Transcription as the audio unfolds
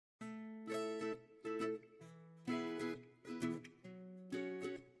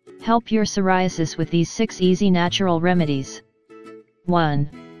Help your psoriasis with these 6 easy natural remedies. 1.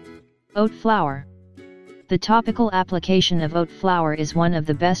 Oat flour. The topical application of oat flour is one of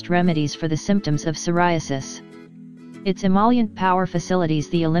the best remedies for the symptoms of psoriasis. Its emollient power facilitates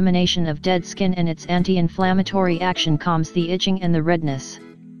the elimination of dead skin, and its anti-inflammatory action calms the itching and the redness.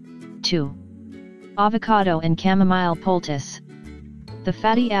 2. Avocado and chamomile poultice. The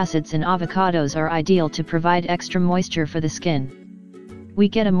fatty acids in avocados are ideal to provide extra moisture for the skin. We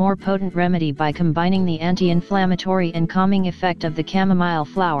get a more potent remedy by combining the anti-inflammatory and calming effect of the chamomile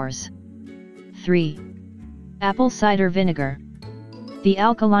flowers. 3. Apple cider vinegar. The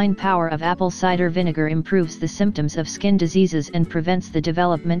alkaline power of apple cider vinegar improves the symptoms of skin diseases and prevents the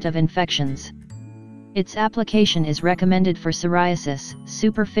development of infections. Its application is recommended for psoriasis,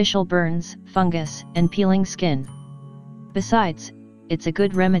 superficial burns, fungus, and peeling skin. Besides, it's a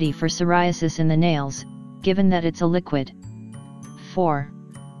good remedy for psoriasis in the nails, given that it's a liquid. 4.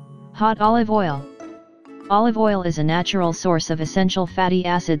 Hot olive oil. Olive oil is a natural source of essential fatty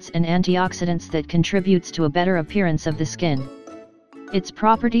acids and antioxidants that contributes to a better appearance of the skin. Its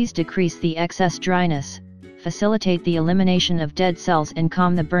properties decrease the excess dryness, facilitate the elimination of dead cells, and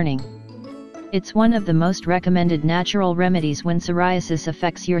calm the burning. It's one of the most recommended natural remedies when psoriasis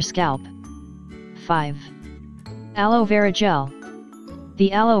affects your scalp. 5. Aloe vera gel.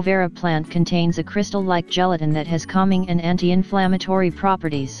 The aloe vera plant contains a crystal-like gelatin that has calming and anti-inflammatory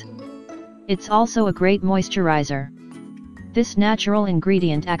properties. It's also a great moisturizer. This natural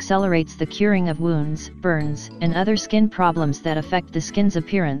ingredient accelerates the curing of wounds, burns, and other skin problems that affect the skin's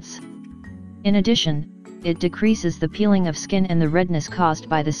appearance. In addition, it decreases the peeling of skin and the redness caused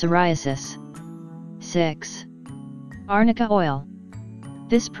by the psoriasis. 6. Arnica oil.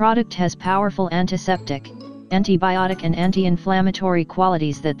 This product has powerful antiseptic, antibiotic, and anti-inflammatory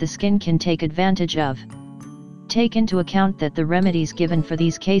qualities that the skin can take advantage of. Take into account that the remedies given for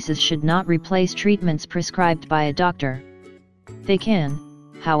these cases should not replace treatments prescribed by a doctor. They can,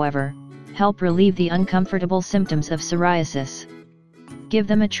 however, help relieve the uncomfortable symptoms of psoriasis. Give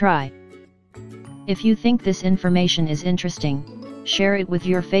them a try. If you think this information is interesting, share it with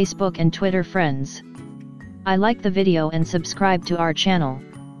your Facebook and Twitter friends. I like the video and subscribe to our channel.